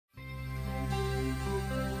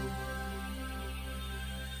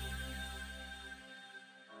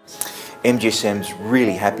MGSM's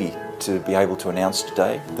really happy to be able to announce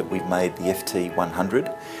today that we've made the FT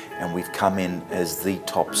 100 and we've come in as the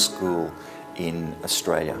top school in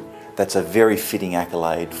Australia. That's a very fitting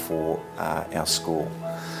accolade for our school.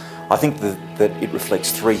 I think that it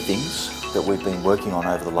reflects three things that we've been working on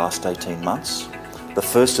over the last 18 months. The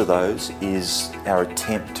first of those is our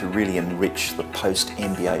attempt to really enrich the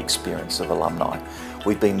post-MBA experience of alumni.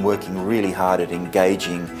 We've been working really hard at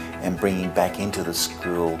engaging and bringing back into the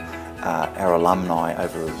school our alumni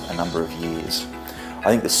over a number of years. I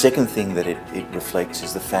think the second thing that it reflects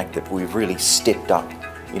is the fact that we've really stepped up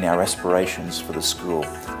in our aspirations for the school.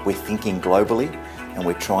 We're thinking globally and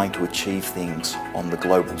we're trying to achieve things on the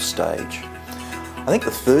global stage. I think the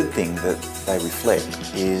third thing that they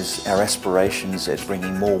reflect is our aspirations at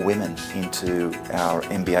bringing more women into our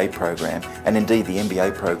MBA program, and indeed the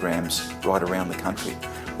MBA programs right around the country.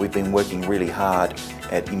 We've been working really hard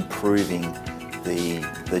at improving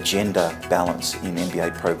the gender balance in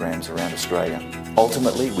MBA programs around Australia.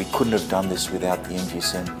 Ultimately, we couldn't have done this without the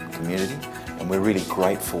MGSM community, and we're really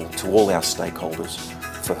grateful to all our stakeholders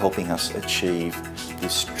for helping us achieve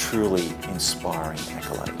this truly inspiring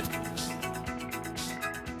accolade.